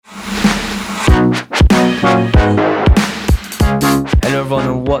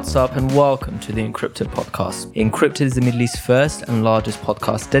everyone, and what's up, and welcome to the Encrypted podcast. Encrypted is the Middle East's first and largest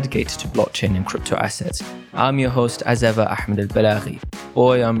podcast dedicated to blockchain and crypto assets. I'm your host, as ever, Ahmed Al-Balaghi.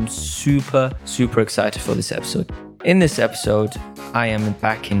 Boy, I'm super excited for this episode. In this episode, I am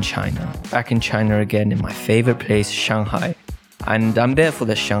back in China again in my favorite place, Shanghai. And I'm there for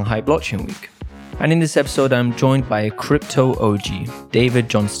the Shanghai Blockchain Week. And in this episode, I'm joined by a crypto OG, David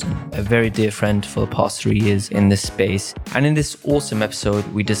Johnston, a very dear friend for the past 3 years in this space. And in this awesome episode,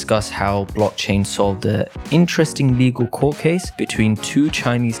 we discuss how blockchain solved an interesting legal court case between two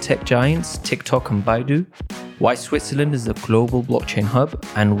Chinese tech giants, TikTok and Baidu, why Switzerland is a global blockchain hub,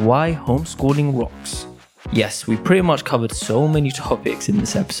 and why homeschooling rocks. Yes, we pretty much covered so many topics in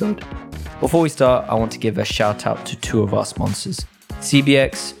this episode. Before we start, I want to give a shout out to two of our sponsors.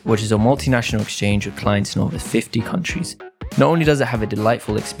 CBX, which is a multinational exchange with clients in over 50 countries. Not only does it have a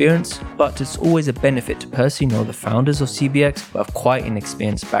delightful experience, but it's always a benefit to personally know the founders of CBX who have quite an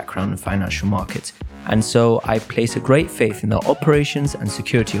experienced background in financial markets. And so I place a great faith in the operations and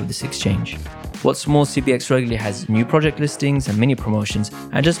security of this exchange. What's more, CBX regularly has new project listings and mini promotions,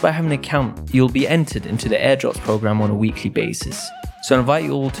 and just by having an account, you'll be entered into the airdrops program on a weekly basis. So I invite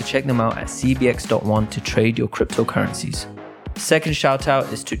you all to check them out at cbx.one to trade your cryptocurrencies. Second shout out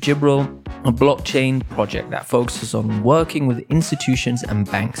is to Gibril, a blockchain project that focuses on working with institutions and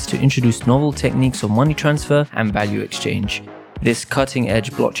banks to introduce novel techniques of money transfer and value exchange. This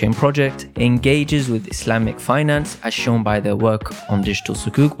cutting-edge blockchain project engages with Islamic finance as shown by their work on digital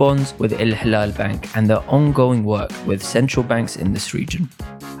sukuk bonds with Al Hilal Bank and their ongoing work with central banks in this region.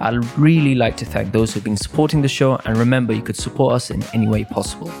 I'd really like to thank those who've been supporting the show, and remember, you could support us in any way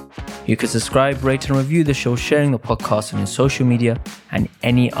possible. You could subscribe, rate and review the show, sharing the podcast on your social media, and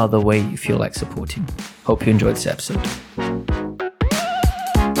any other way you feel like supporting. Hope you enjoyed this episode.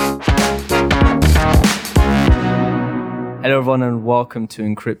 Hello everyone and welcome to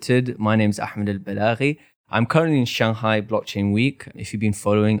Encrypted. My name is Ahmed Al-Balaghi. I'm currently in Shanghai Blockchain Week. If you've been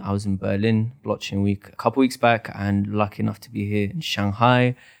following, I was in Berlin Blockchain Week a couple weeks back and lucky enough to be here in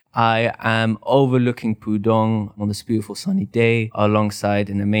Shanghai. I am overlooking Pudong on this beautiful sunny day alongside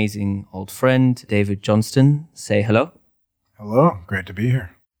an amazing old friend, David Johnston. Say hello. Hello, great to be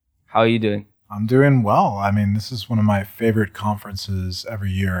here. How are you doing? I'm doing well. I mean, this is one of my favorite conferences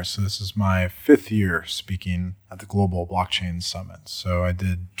every year. So this is my 5th year speaking at the Global Blockchain Summit. So I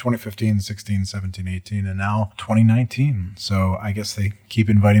did 2015, 16, 17, 18, and now 2019. So I guess they keep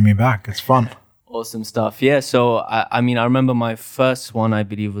inviting me back. It's fun. Awesome stuff. Yeah. So, I remember my first one, I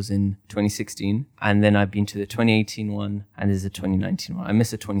believe, was in 2016. And then I've been to the 2018 one and there's a 2019 one. I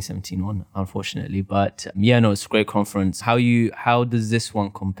missed the 2017 one, unfortunately. But it's a great conference. How does this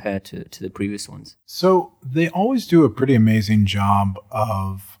one compare to the previous ones? So they always do a pretty amazing job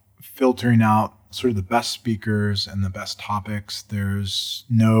of filtering out sort of the best speakers and the best topics. There's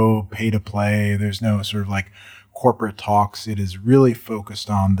no pay to play. There's no sort of like corporate talks. It is really focused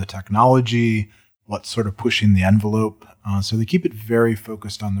on the technology, what's sort of pushing the envelope. So they keep it very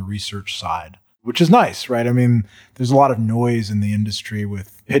focused on the research side, which is nice, right? I mean, there's a lot of noise in the industry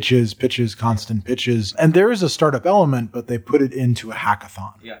with pitches, constant pitches. And there is a startup element, but they put it into a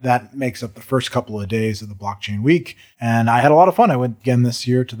hackathon. Yeah. That makes up the first couple of days of the blockchain week. And I had a lot of fun. I went again this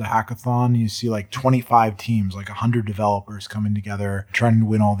year to the hackathon. You see like 25 teams, like 100 developers coming together, trying to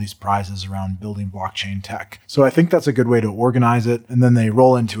win all these prizes around building blockchain tech. So I think that's a good way to organize it. And then they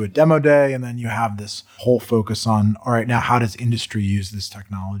roll into a demo day. And then you have this whole focus on, all right, now how does industry use this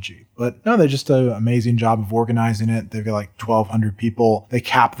technology? But no, they just do an amazing job of organizing it. They've got like 1,200 people. They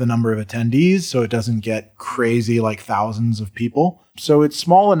cap the number of attendees so it doesn't get crazy like thousands of people. So it's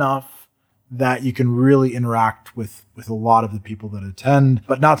small enough that you can really interact with a lot of the people that attend,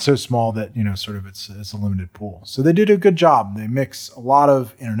 but not so small that, sort of it's a limited pool. So they did a good job. They mix a lot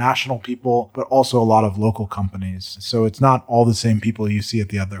of international people, but also a lot of local companies. So it's not all the same people you see at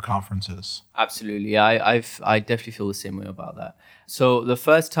the other conferences. Absolutely. I definitely feel the same way about that. So the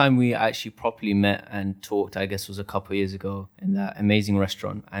first time we actually properly met and talked, I guess, was a couple of years ago in that amazing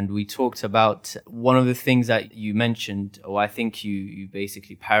restaurant. And we talked about one of the things that you mentioned, or I think you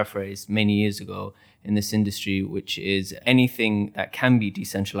basically paraphrased many years ago in this industry, which is anything that can be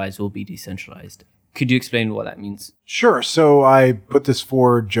decentralized will be decentralized. Could you explain what that means? Sure. So I put this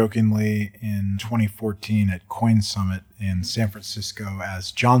forward jokingly in 2014 at Coin Summit in San Francisco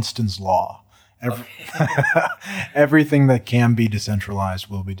as Johnston's Law. Everything that can be decentralized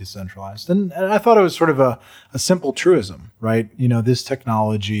will be decentralized. And I thought it was sort of a simple truism, right? This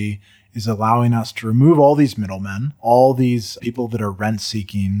technology is allowing us to remove all these middlemen, all these people that are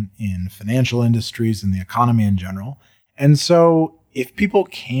rent-seeking in financial industries and the economy in general. And so if people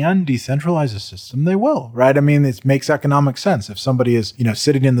can decentralize a system, they will, right? I mean, it makes economic sense. If somebody is,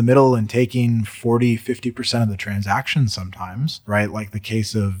 sitting in the middle and taking 40, 50% of the transactions sometimes, right? Like the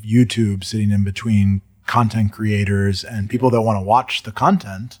case of YouTube sitting in between content creators and people that want to watch the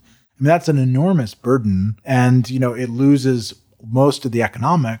content, I mean, that's an enormous burden. And, it loses most of the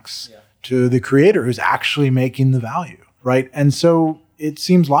economics to the creator who's actually making the value, right? And so it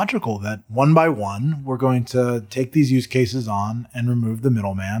seems logical that one by one, we're going to take these use cases on and remove the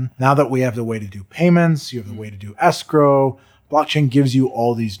middleman. Now that we have the way to do payments, you have the way to do escrow, blockchain gives you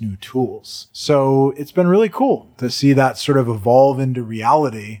all these new tools. So it's been really cool to see that sort of evolve into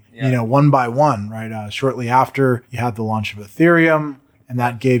reality, one by one, right? Shortly after, you had the launch of Ethereum, and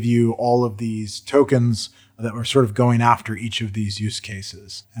that gave you all of these tokens that were sort of going after each of these use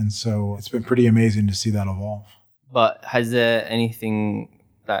cases. And so it's been pretty amazing to see that evolve. But has there anything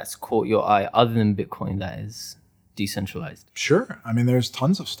that's caught your eye other than Bitcoin that is decentralized? Sure. I mean, there's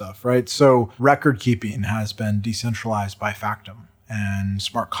tons of stuff, right? So record keeping has been decentralized by Factom, and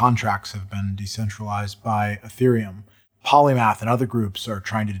smart contracts have been decentralized by Ethereum. Polymath and other groups are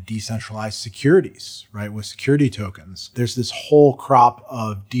trying to decentralize securities, right, with security tokens. There's this whole crop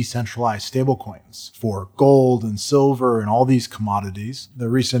of decentralized stablecoins for gold and silver and all these commodities. The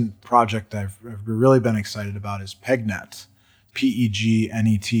recent project I've really been excited about is PegNet,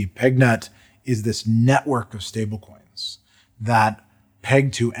 P-E-G-N-E-T. PegNet is this network of stablecoins that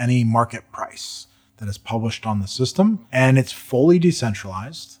peg to any market price that is published on the system, and it's fully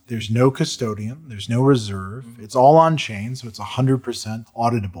decentralized. There's no custodian, there's no reserve. It's all on chain, so it's 100%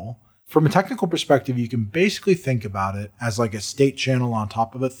 auditable. From a technical perspective, you can basically think about it as like a state channel on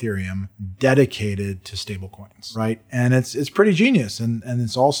top of Ethereum dedicated to stablecoins, right? And it's pretty genius, and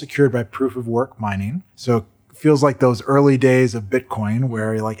it's all secured by proof of work mining. So it feels like those early days of Bitcoin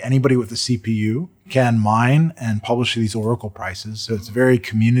where like anybody with a CPU can mine and publish these oracle prices. So it's very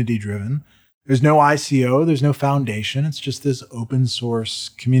community driven. There's no ICO, there's no foundation. It's just this open source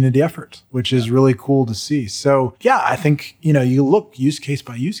community effort, which is really cool to see. So yeah, I think, you look use case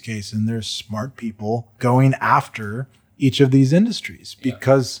by use case and there's smart people going after each of these industries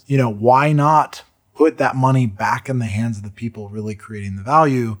because, why not put that money back in the hands of the people really creating the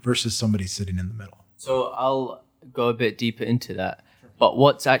value versus somebody sitting in the middle? So I'll go a bit deeper into that. But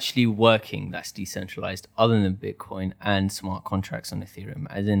what's actually working that's decentralized other than Bitcoin and smart contracts on Ethereum?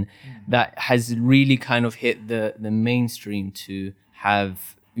 As in, that has really kind of hit the mainstream to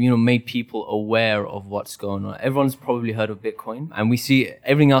have, made people aware of what's going on. Everyone's probably heard of Bitcoin, and we see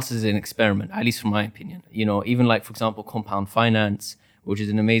everything else as an experiment, at least from my opinion. Even like, for example, compound finance, which is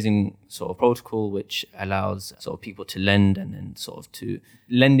an amazing sort of protocol which allows sort of people to lend and then sort of to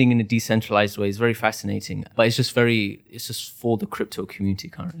lending in a decentralized way is very fascinating. But it's just for the crypto community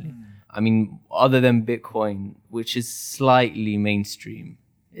currently. I mean, other than Bitcoin, which is slightly mainstream,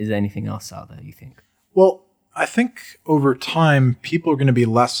 is there anything else out there, you think? Well, I think over time, people are going to be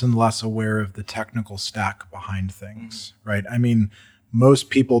less and less aware of the technical stack behind things, right? I mean, most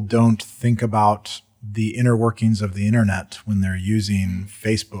people don't think about the inner workings of the internet when they're using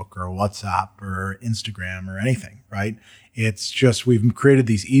Facebook or WhatsApp or Instagram or anything, right? It's just we've created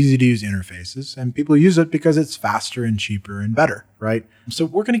these easy to use interfaces and people use it because it's faster and cheaper and better, right? So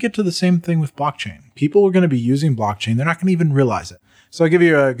we're going to get to the same thing with blockchain. People are going to be using blockchain. They're not going to even realize it. So I'll give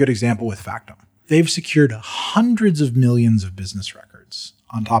you a good example with Factom. They've secured hundreds of millions of business records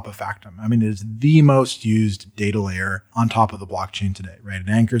on top of Factom. I mean, it is the most used data layer on top of the blockchain today, right? It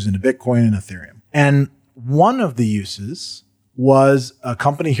anchors into Bitcoin and Ethereum. And one of the uses was a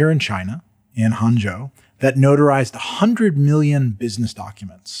company here in China, in Hangzhou, that notarized 100 million business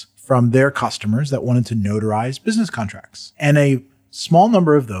documents from their customers that wanted to notarize business contracts. And a small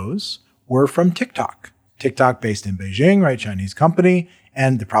number of those were from TikTok. TikTok based in Beijing, right? Chinese company.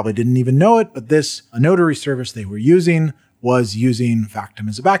 And they probably didn't even know it, but a notary service they were using was using Factom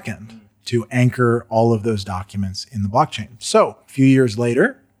as a backend to anchor all of those documents in the blockchain. So a few years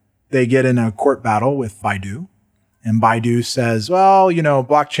later, they get in a court battle with Baidu. And Baidu says, well,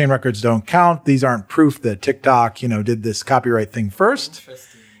 blockchain records don't count. These aren't proof that TikTok, did this copyright thing first.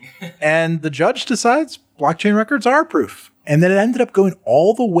 And the judge decides blockchain records are proof. And then it ended up going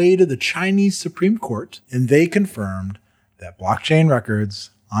all the way to the Chinese Supreme Court. And they confirmed that blockchain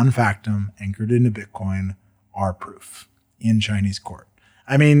records on Factom anchored into Bitcoin are proof in Chinese court.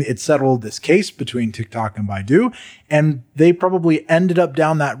 I mean, it settled this case between TikTok and Baidu, and they probably ended up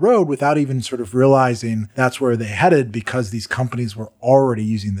down that road without even sort of realizing that's where they headed because these companies were already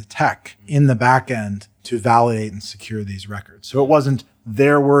using the tech in the back end to validate and secure these records. So it wasn't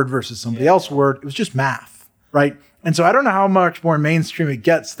their word versus somebody else's word. It was just math, right? And so I don't know how much more mainstream it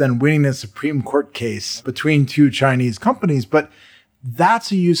gets than winning a Supreme Court case between two Chinese companies, but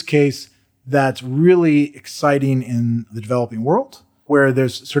That's a use case that's really exciting in the developing world, where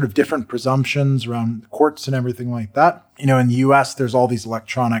there's sort of different presumptions around courts and everything like that. In the US, there's all these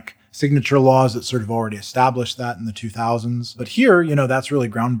electronic signature laws that sort of already established that in the 2000s. But here, that's really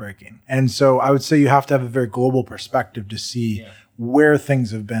groundbreaking. And so I would say you have to have a very global perspective to see where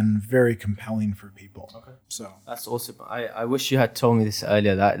things have been very compelling for people. Okay. So that's awesome. I wish you had told me this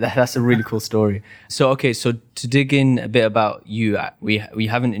earlier. That's a really cool story. So to dig in a bit about you, we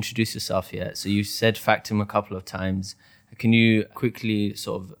haven't introduced yourself yet. So you said Factom a couple of times. Can you quickly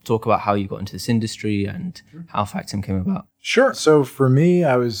sort of talk about how you got into this industry and how Factom came about? Sure. So for me,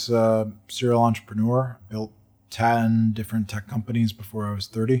 I was a serial entrepreneur, built 10 different tech companies before I was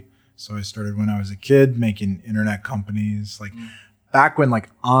 30. So I started when I was a kid making internet companies, back when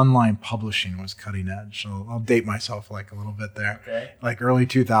online publishing was cutting edge. So I'll date myself a little bit there, early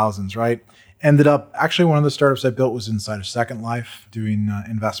 2000s, right? Ended up, actually one of the startups I built was inside of Second Life, doing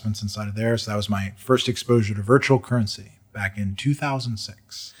investments inside of there. So that was my first exposure to virtual currency back in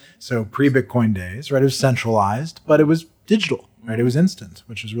 2006. So pre-Bitcoin days, right? It was centralized, but it was digital, right? It was instant,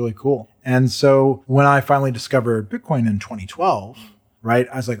 which was really cool. And so when I finally discovered Bitcoin in 2012, right,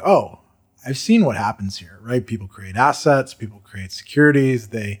 I was like, oh, I've seen what happens here, right? People create assets, people create securities,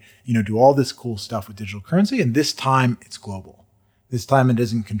 they, do all this cool stuff with digital currency. And this time it's global. This time it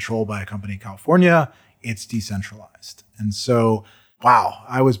isn't controlled by a company in California, it's decentralized. And so, wow,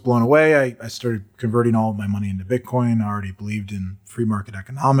 I was blown away. I started converting all of my money into Bitcoin. I already believed in free market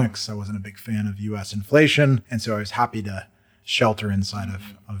economics. I wasn't a big fan of US inflation. And so I was happy to shelter inside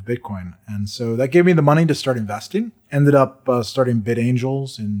of Bitcoin. And so that gave me the money to start investing. Ended up starting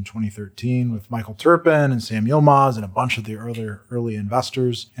BitAngels in 2013 with Michael Turpin and Sam Yilmaz and a bunch of the early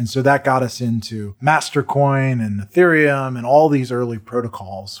investors. And so that got us into Mastercoin and Ethereum and all these early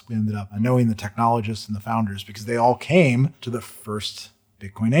protocols. We ended up knowing the technologists and the founders because they all came to the first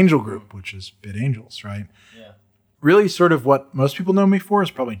Bitcoin angel group, which is BitAngels, right? Yeah. Really sort of what most people know me for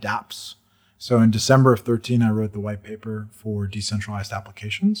is probably dApps. So in December of 13, I wrote the white paper for decentralized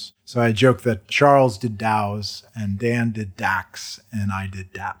applications. So I joke that Charles did DAOs and Dan did DAX and I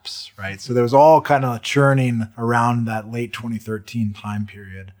did dApps, right? So there was all kind of churning around that late 2013 time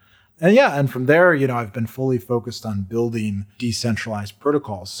period. And from there, I've been fully focused on building decentralized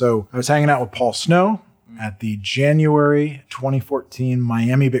protocols. So I was hanging out with Paul Snow at the January 2014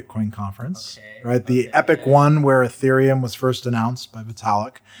 Miami Bitcoin conference, right? The epic one where Ethereum was first announced by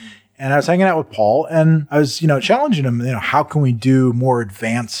Vitalik. And I was hanging out with Paul and I was, challenging him, how can we do more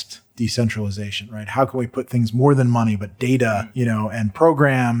advanced decentralization, right? How can we put things more than money, but data, and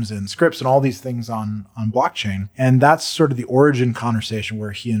programs and scripts and all these things on blockchain? And that's sort of the origin conversation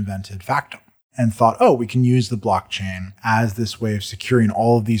where he invented Factom and thought, oh, we can use the blockchain as this way of securing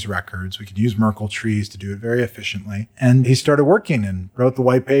all of these records. We could use Merkle trees to do it very efficiently. And he started working and wrote the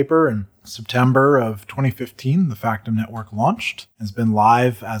white paper. And September of 2015, the Factom network launched. Has been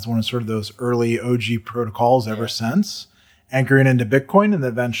live as one of sort of those early OG protocols ever since, anchoring into Bitcoin and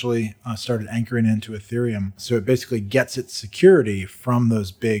eventually started anchoring into Ethereum. So it basically gets its security from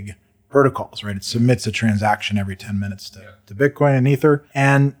those big protocols, right? It submits a transaction every 10 minutes to Bitcoin and Ether.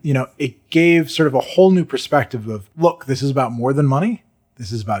 And, it gave sort of a whole new perspective of, look, this is about more than money.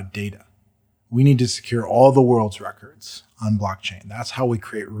 This is about data. We need to secure all the world's records on blockchain. That's how we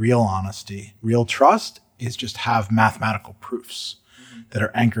create real honesty. Real trust is just have mathematical proofs that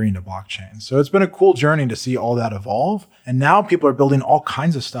are anchoring to blockchain. So it's been a cool journey to see all that evolve. And now people are building all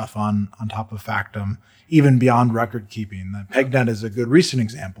kinds of stuff on top of Factom, even beyond record keeping. The PegNet is a good recent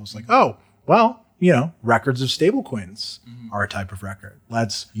example. It's like, oh, well, records of stablecoins are a type of record.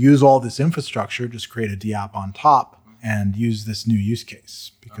 Let's use all this infrastructure, just create a dApp on top and use this new use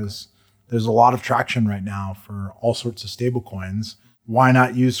case because there's a lot of traction right now for all sorts of stablecoins. Why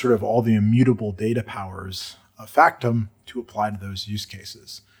not use sort of all the immutable data powers of Factom to apply to those use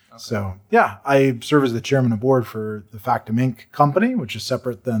cases? Okay. So I serve as the chairman of board for the Factom Inc. company, which is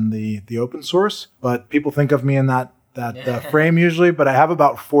separate than the open source. But people think of me in that frame usually, but I have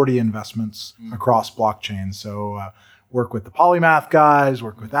about 40 investments across blockchain. So work with the Polymath guys,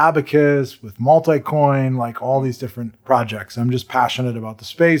 work with Abacus, with Multicoin, like all these different projects. I'm just passionate about the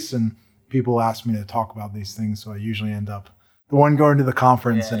space and people ask me to talk about these things. So I usually end up the one going to the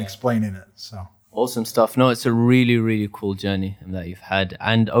conference and explaining it. So awesome stuff. No, it's a really, really cool journey that you've had.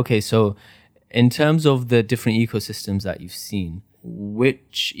 And so in terms of the different ecosystems that you've seen,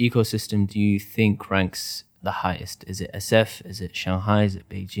 which ecosystem do you think ranks the highest? Is it SF? Is it Shanghai? Is it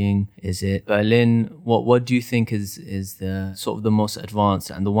Beijing? Is it Berlin? What do you think is the sort of the most advanced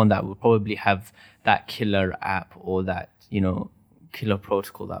and the one that will probably have that killer app or that, killer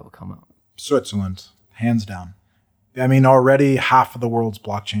protocol that will come out? Switzerland, hands down. I mean, already half of the world's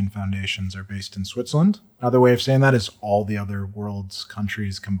blockchain foundations are based in Switzerland. Another way of saying that is all the other world's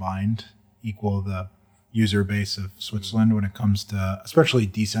countries combined equal the user base of Switzerland when it comes to especially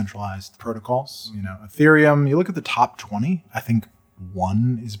decentralized protocols. You know, Ethereum, you look at the top 20, I think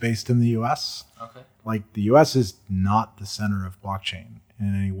one is based in the US. Okay. Like the US is not the center of blockchain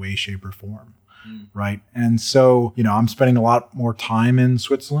in any way, shape, or form. Right. And so, you know, I'm spending a lot more time in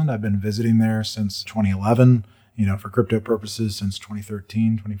Switzerland. I've been visiting there since 2011, you know, for crypto purposes since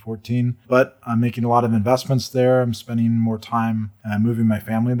 2013, 2014. But I'm making a lot of investments there. I'm spending more time moving my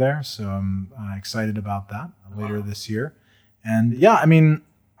family there. So I'm excited about that later this year. And yeah, I mean,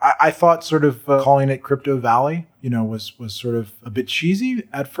 I thought sort of calling it Crypto Valley, you know, was sort of a bit cheesy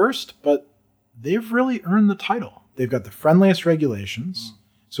at first, but they've really earned the title. They've got the friendliest regulations.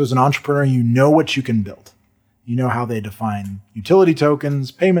 So as an entrepreneur, you know what you can build. You know how they define utility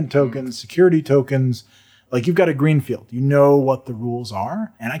tokens, payment tokens, security tokens. Like you've got a green field. You know what the rules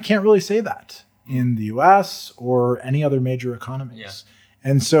are. And I can't really say that in the US or any other major economies.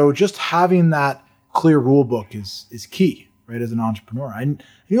 Yeah. And so just having that clear rule book is key, right, as an entrepreneur. I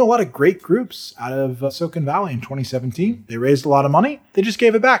knew a lot of great groups out of Silicon Valley in 2017. They raised a lot of money. They just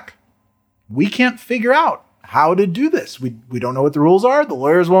gave it back. We can't figure out how to do this. We don't know what the rules are. The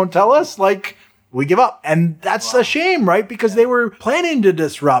lawyers won't tell us. Like, we give up. And that's a shame, right? Because they were planning to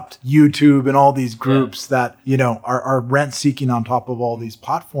disrupt YouTube and all these groups that, you know, are rent seeking on top of all these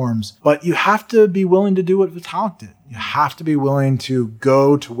platforms. But you have to be willing to do what Vitalik did. You have to be willing to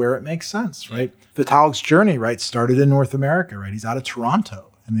go to where it makes sense, right? Vitalik's journey, right, started in North America, right? He's out of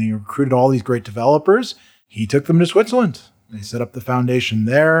Toronto and he recruited all these great developers. He took them to Switzerland. They set up the foundation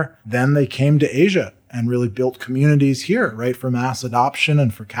there. Then they came to Asia and really built communities here, right, for mass adoption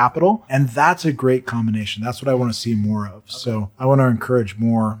and for capital. And that's a great combination. That's what I want to see more of. Okay. So I want to encourage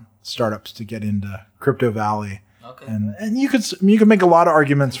more startups to get into Crypto Valley. Okay. And you could make a lot of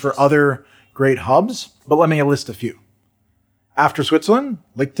arguments for other great hubs, but let me list a few. After Switzerland,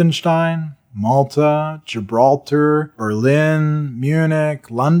 Liechtenstein, Malta, Gibraltar, Berlin, Munich,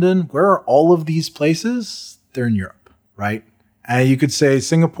 London. Where are all of these places? They're in Europe, right? And you could say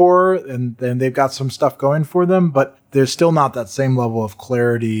Singapore, and then they've got some stuff going for them, but there's still not that same level of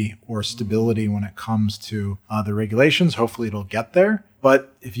clarity or stability when it comes to the regulations. Hopefully it'll get there.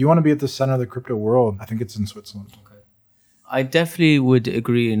 But if you want to be at the center of the crypto world, I think it's in Switzerland. Okay. I definitely would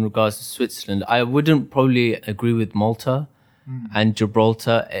agree in regards to Switzerland. I wouldn't probably agree with Malta and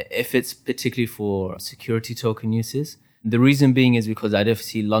Gibraltar if it's particularly for security token uses. The reason being is because I definitely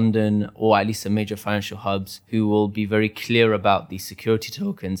see London, or at least the major financial hubs, who will be very clear about these security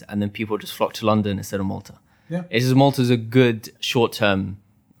tokens, and then people just flock to London instead of Malta. Yeah, it's just Malta's a good short-term,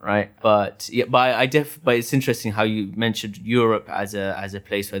 right? But it's interesting how you mentioned Europe as a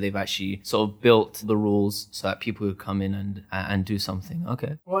place where they've actually sort of built the rules so that people could come in and do something.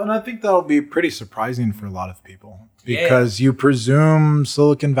 Okay. Well, and I think that'll be pretty surprising for a lot of people because you presume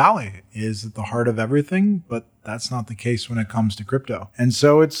Silicon Valley is at the heart of everything, but that's not the case when it comes to crypto. And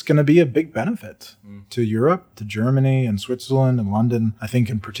so it's going to be a big benefit to Europe, to Germany and Switzerland and London. I think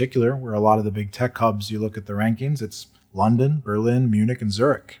in particular, where a lot of the big tech hubs, you look at the rankings, it's London, Berlin, Munich, and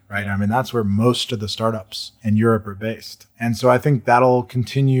Zurich, right? I mean, that's where most of the startups in Europe are based. And so I think that'll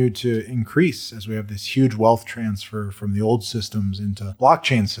continue to increase as we have this huge wealth transfer from the old systems into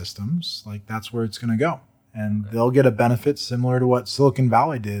blockchain systems. Like that's where it's going to go. And they'll get a benefit similar to what Silicon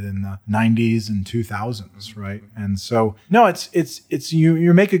Valley did in the 90s and 2000s, right? And so, no, it's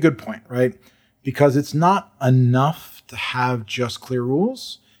you make a good point, right? Because it's not enough to have just clear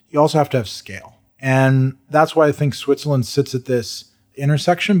rules. You also have to have scale. And that's why I think Switzerland sits at this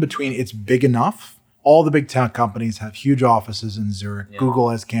intersection between it's big enough. All the big tech companies have huge offices in Zurich. Yeah. Google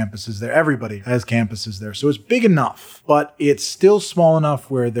has campuses there. Everybody has campuses there. So it's big enough, but it's still small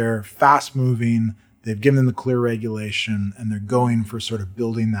enough where they're fast moving. They've given them the clear regulation and they're going for sort of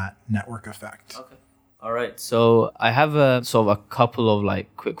building that network effect. Okay. All right. So I have a couple of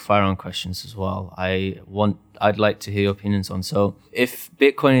like quick fire on questions as well. I'd like to hear your opinions on. So if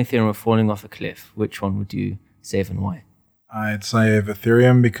Bitcoin and Ethereum were falling off a cliff, which one would you save and why? I'd save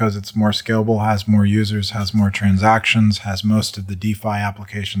Ethereum because it's more scalable, has more users, has more transactions, has most of the DeFi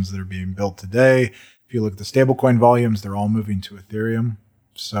applications that are being built today. If you look at the stablecoin volumes, they're all moving to Ethereum.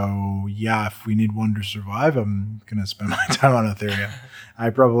 So yeah, if we need one to survive, I'm going to spend my time on Ethereum. I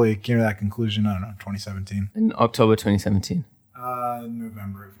probably came to that conclusion, 2017. In October 2017?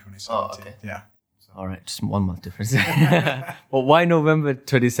 November of 2017. Oh, okay. Yeah. So. All right, just 1 month difference. Well, why November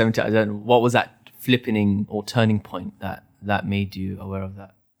 2017? I don't know. What was that flipping or turning point that made you aware of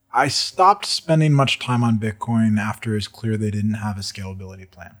that? I stopped spending much time on Bitcoin after it was clear they didn't have a scalability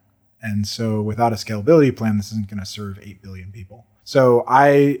plan. And so without a scalability plan, this isn't going to serve 8 billion people. So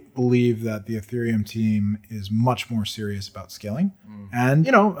I believe that the Ethereum team is much more serious about scaling. And,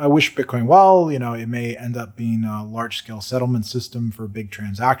 I wish Bitcoin well. It may end up being a large-scale settlement system for big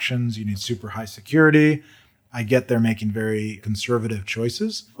transactions. You need super high security. I get they're making very conservative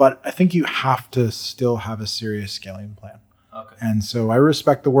choices, but I think you have to still have a serious scaling plan. Okay. And so I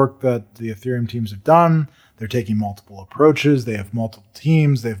respect the work that the Ethereum teams have done. They're taking multiple approaches. They have multiple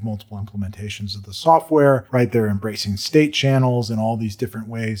teams. They have multiple implementations of the software, right? They're embracing state channels and all these different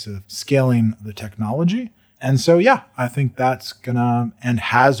ways of scaling the technology. And so, yeah, I think that's gonna and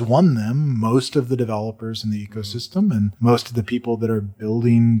has won them most of the developers in the ecosystem and most of the people that are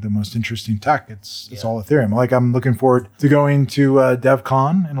building the most interesting tech. It's all Ethereum. Like, I'm looking forward to going to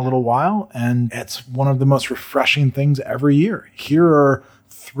DevCon in a little while, and it's one of the most refreshing things every year. Here are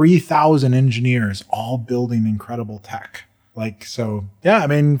 3,000 engineers all building incredible tech. So, yeah, I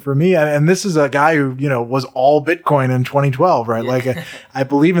mean, for me, and this is a guy who, was all Bitcoin in 2012, right? Yeah. I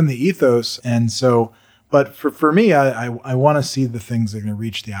believe in the ethos. And so, but for me, I want to see the things that are going to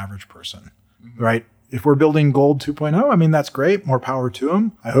reach the average person, right? If we're building gold 2.0, I mean, that's great. More power to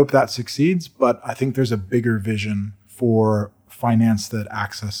them. I hope that succeeds. But I think there's a bigger vision for finance that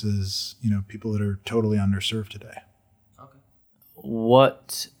accesses, people that are totally underserved today.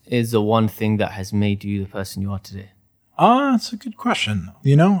 What is the one thing that has made you the person you are today? That's a good question.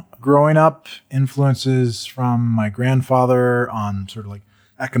 Growing up, influences from my grandfather on sort of like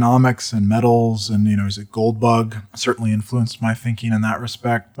economics and metals and, he's a gold bug, certainly influenced my thinking in that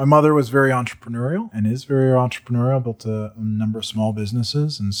respect. My mother was very entrepreneurial and is very entrepreneurial, built a number of small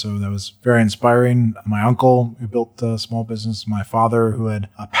businesses. And so that was very inspiring. My uncle, who built a small business, my father, who had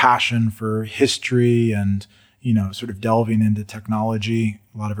a passion for history and sort of delving into technology,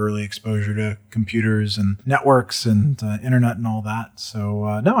 a lot of early exposure to computers and networks and internet and all that.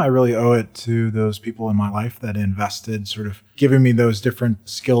 So no, I really owe it to those people in my life that invested, sort of giving me those different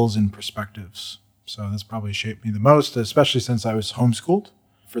skills and perspectives. So that's probably shaped me the most, especially since I was homeschooled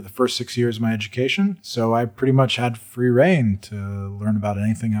for the first 6 years of my education. So I pretty much had free reign to learn about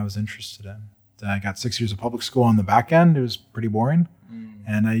anything I was interested in. I got 6 years of public school on the back end. It was pretty boring.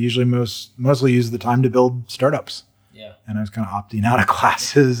 And I usually mostly use the time to build startups. Yeah. And I was kind of opting out of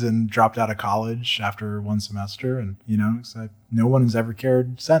classes and dropped out of college after one semester. And, no one has ever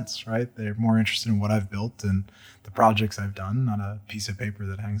cared since, right? They're more interested in what I've built and the projects I've done, not a piece of paper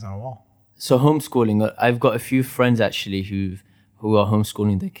that hangs on a wall. So homeschooling, I've got a few friends actually who are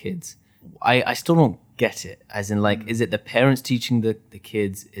homeschooling their kids. I still don't get it. As in, is it the parents teaching the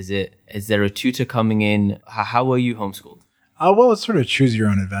kids? Is there a tutor coming in? How are you homeschooled? Well, it's sort of choose your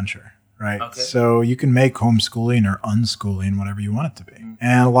own adventure, right? Okay. So you can make homeschooling or unschooling whatever you want it to be.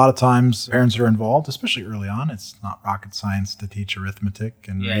 And a lot of times parents are involved, especially early on. It's not rocket science to teach arithmetic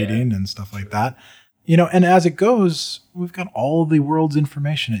and reading and stuff like that. And as it goes, we've got all the world's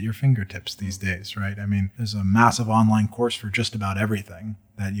information at your fingertips these days, right? I mean, there's a massive online course for just about everything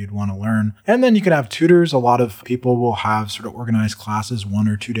that you'd want to learn. And then you can have tutors. A lot of people will have sort of organized classes 1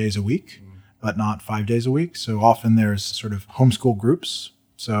 or 2 days a week, but not 5 days a week. So often there's sort of homeschool groups.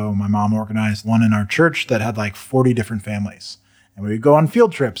 So my mom organized one in our church that had 40 different families. And we would go on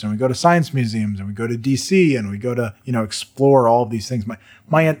field trips and we go to science museums and we go to DC and we go to, explore all of these things.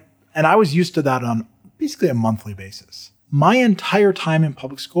 And I was used to that on basically a monthly basis. My entire time in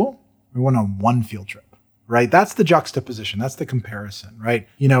public school, we went on one field trip, right? That's the juxtaposition. That's the comparison, right?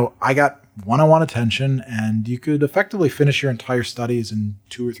 I got one-on-one attention and you could effectively finish your entire studies in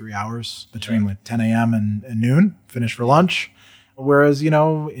 2 or 3 hours between 10 a.m. and noon, finish for lunch. Whereas,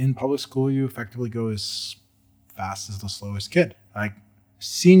 in public school, you effectively go as fast as the slowest kid.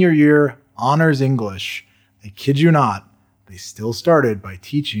 Senior year, honors English, I kid you not, they still started by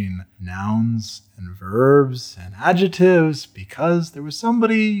teaching nouns and verbs and adjectives because there was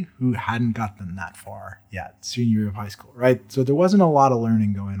somebody who hadn't gotten that far yet, senior year of high school, right? So there wasn't a lot of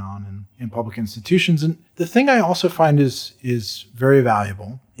learning going on in public institutions. And the thing I also find is very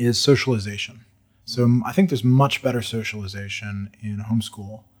valuable is socialization. So I think there's much better socialization in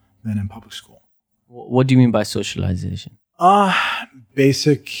homeschool than in public school. What do you mean by socialization?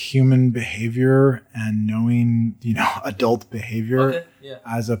 Basic human behavior and knowing, adult behavior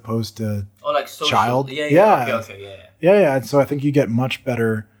as opposed to child. Yeah. And so I think you get much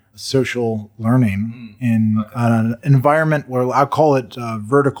better social learning in an environment where I'll call it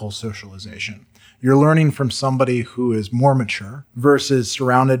vertical socialization. You're learning from somebody who is more mature versus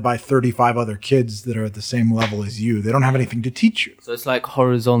surrounded by 35 other kids that are at the same level as you. They don't have anything to teach you. So it's like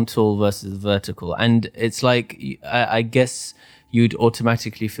horizontal versus vertical. And it's I guess you'd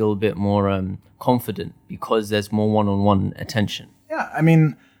automatically feel a bit more confident because there's more one-on-one attention. Yeah, I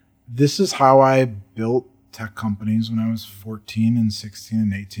mean, this is how I built tech companies when I was 14 and 16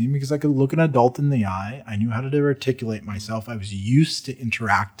 and 18, because I could look an adult in the eye. I knew how to articulate myself. I was used to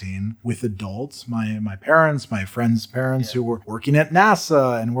interacting with adults, my parents, my friends' parents who were working at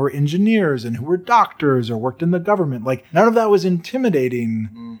NASA and were engineers and who were doctors or worked in the government. Like, none of that was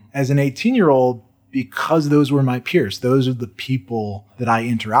intimidating as an 18-year-old because those were my peers. Those are the people that I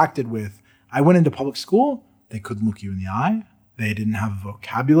interacted with. I went into public school. They couldn't look you in the eye. They didn't have a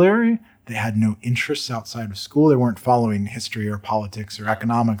vocabulary. They had no interests outside of school. They weren't following history or politics or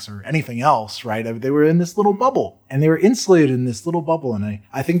economics or anything else, right? They were in this little bubble and they were insulated in this little bubble. And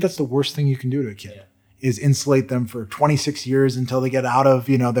I think that's the worst thing you can do to a kid is insulate them for 26 years until they get out of,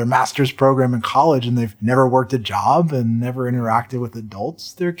 their master's program in college and they've never worked a job and never interacted with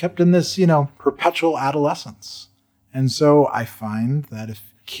adults. They're kept in this, perpetual adolescence. And so I find that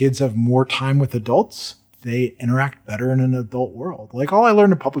if kids have more time with adults, they interact better in an adult world. Like, all I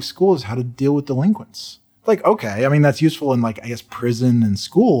learned in public school is how to deal with delinquents. Like, okay, I mean, that's useful in prison and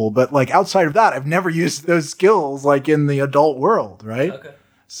school, but outside of that, I've never used those skills in the adult world, right? Okay.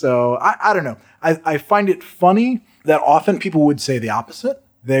 So I don't know. I find it funny that often people would say the opposite.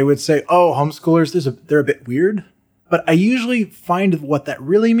 They would say, oh, homeschoolers, they're a bit weird. But I usually find what that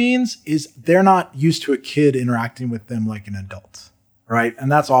really means is they're not used to a kid interacting with them like an adult. Right.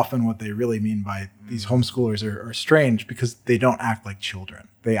 And that's often what they really mean by these homeschoolers are strange because they don't act like children.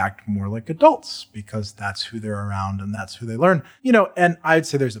 They act more like adults because that's who they're around and that's who they learn. And I'd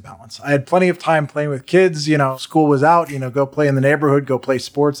say there's a balance. I had plenty of time playing with kids. School was out, go play in the neighborhood, go play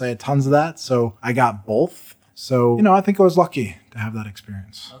sports. I had tons of that. So I got both. So, I think I was lucky to have that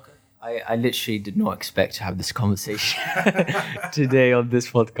experience. Okay. I literally did not expect to have this conversation today on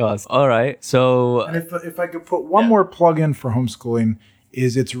this podcast. All right. So, and if I could put one more plug in for homeschooling,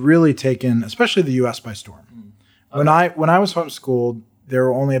 is it's really taken, especially the U.S. by storm. Okay. When I was homeschooled, there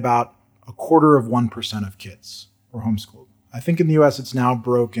were only about 0.25% of kids were homeschooled. I think in the U.S. it's now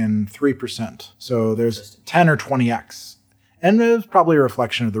broken 3%. So there's 10 or 20x. And it's probably a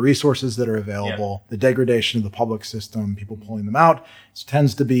reflection of the resources that are available, the degradation of the public system, people pulling them out. It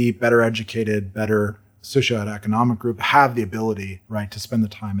tends to be better educated, better socioeconomic group, have the ability, right, to spend the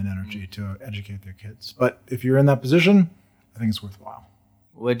time and energy to educate their kids. But if you're in that position, I think it's worthwhile.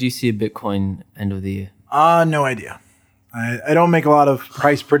 Where do you see a Bitcoin end of the year? No idea. I don't make a lot of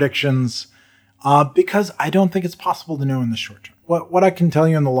price predictions because I don't think it's possible to know in the short term. What I can tell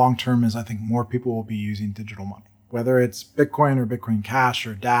you in the long term is I think more people will be using digital money. Whether it's Bitcoin or Bitcoin Cash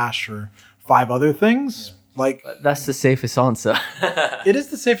or Dash or 5 other things, that's the safest answer. It is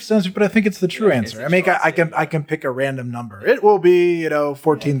the safest answer, but I think it's the true answer. I mean, I can pick a random number. It will be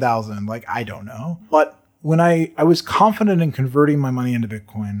 14,000. I don't know. But when I was confident in converting my money into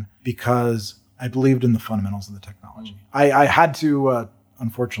Bitcoin because I believed in the fundamentals of the technology. I had to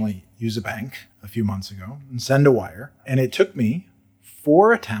unfortunately use a bank a few months ago and send a wire, and it took me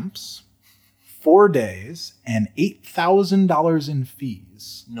 4 attempts. 4 days and $8,000 in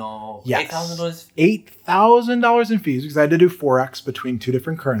fees. No. Yes. $8,000? $8,000 in fees because I had to do Forex between 2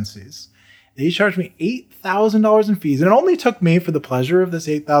 different currencies. They charged me $8,000 in fees. And it only took me, for the pleasure of this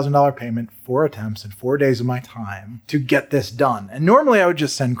 $8,000 payment, 4 attempts and 4 days of my time to get this done. And normally I would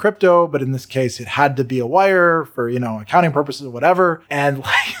just send crypto, but in this case, it had to be a wire for, accounting purposes or whatever. And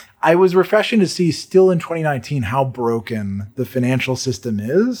I was refreshing to see still in 2019 how broken the financial system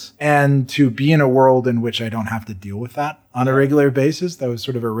is, and to be in a world in which I don't have to deal with that on a regular basis. That was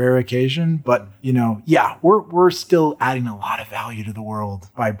sort of a rare occasion, but we're still adding a lot of value to the world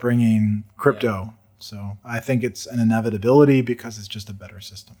by bringing crypto. Yeah. So I think it's an inevitability because it's just a better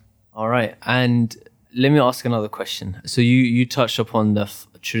system. All right. And let me ask another question. So you touched upon the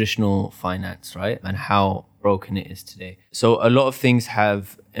traditional finance, right? And how broken it is today. So a lot of things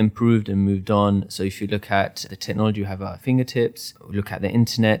have improved and moved on. So if you look at the technology you have at our fingertips, look at the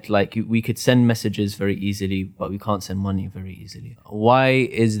internet, we could send messages very easily, but we can't send money very easily. Why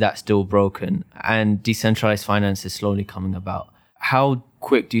is that still broken? And decentralized finance is slowly coming about. How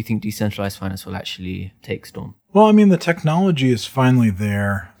quick do you think decentralized finance will actually take storm? Well, I mean, the technology is finally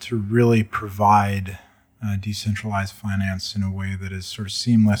there to really provide decentralized finance in a way that is sort of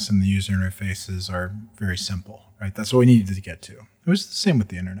seamless, and the user interfaces are very simple, right? That's what we needed to get to. It was the same with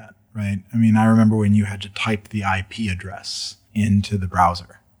the internet, right? I mean, I remember when you had to type the IP address into the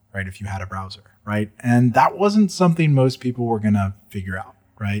browser, right? If you had a browser, right? And that wasn't something most people were going to figure out,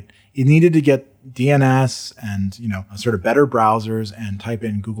 right? It needed to get DNS and, sort of better browsers and type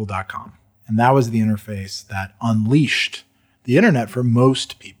in google.com. And that was the interface that unleashed the internet for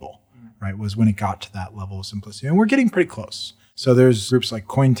most people. Right, was when it got to that level of simplicity. And we're getting pretty close. So there's groups like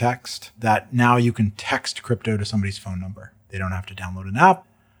CoinText that now you can text crypto to somebody's phone number. They don't have to download an app.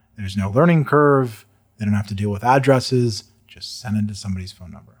 There's no learning curve. They don't have to deal with addresses. Just send it to somebody's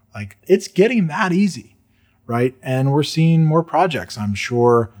phone number. Like, it's getting that easy, right? And we're seeing more projects. I'm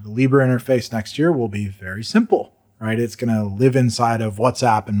sure the Libra interface next year will be very simple, right? It's going to live inside of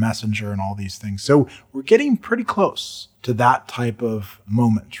WhatsApp and Messenger and all these things. So we're getting pretty close to that type of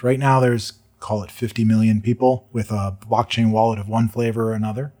moment. Right now, there's, call it 50 million people with a blockchain wallet of one flavor or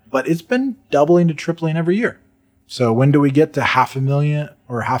another. But it's been doubling to tripling every year. So when do we get to 500,000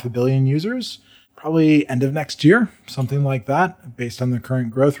 or 500 million users? Probably end of next year, something like that, based on the current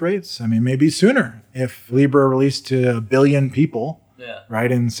growth rates. I mean, maybe sooner. If Libra released to 1 billion people,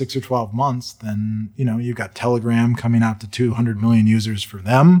 right, in 6 or 12 months, then, you've got Telegram coming out to 200 million users for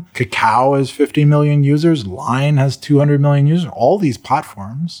them. Kakao has 50 million users. Line has 200 million users. All these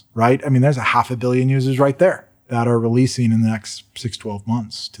platforms, right? I mean, there's 500 million users right there that are releasing in the next 6, 12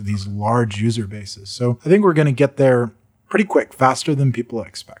 months to these large user bases. So I think we're going to get there pretty quick, faster than people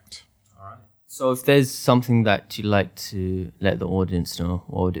expect. All right. So if there's something that you'd like to let the audience know,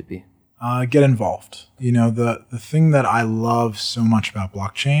 what would it be? Get involved. The thing that I love so much about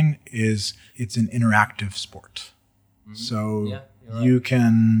blockchain is it's an interactive sport. Mm-hmm. So you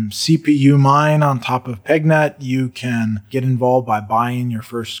can CPU mine on top of PegNet. You can get involved by buying your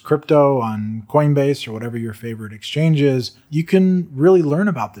first crypto on Coinbase or whatever your favorite exchange is. You can really learn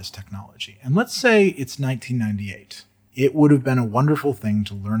about this technology. And let's say it's 1998. It would have been a wonderful thing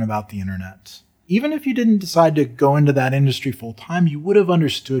to learn about the internet. Even if you didn't decide to go into that industry full time, you would have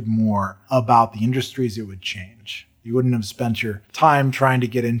understood more about the industries it would change. You wouldn't have spent your time trying to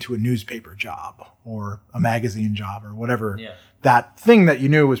get into a newspaper job or a magazine job or whatever. That thing that you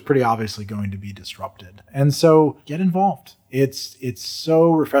knew was pretty obviously going to be disrupted. And so get involved. It's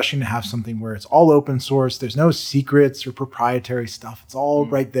so refreshing to have something where it's all open source. There's no secrets or proprietary stuff. It's all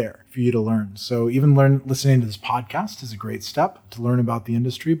right there for you to learn. So even listening to this podcast is a great step to learn about the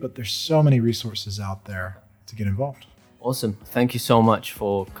industry, but there's so many resources out there to get involved. Awesome. Thank you so much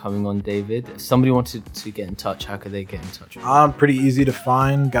for coming on, David. If somebody wanted to get in touch, how could they get in touch with you? Pretty easy to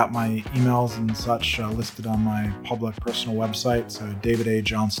find. Got my emails and such listed on my public personal website. So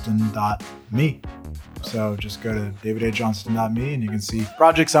davidajonston.me. So just go to davidajonston.me and you can see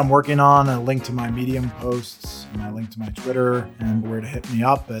projects I'm working on, a link to my Medium posts, and a link to my Twitter, and where to hit me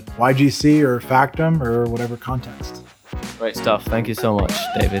up at YGC or Factum or whatever context. Great stuff. Thank you so much,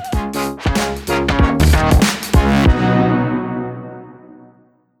 David.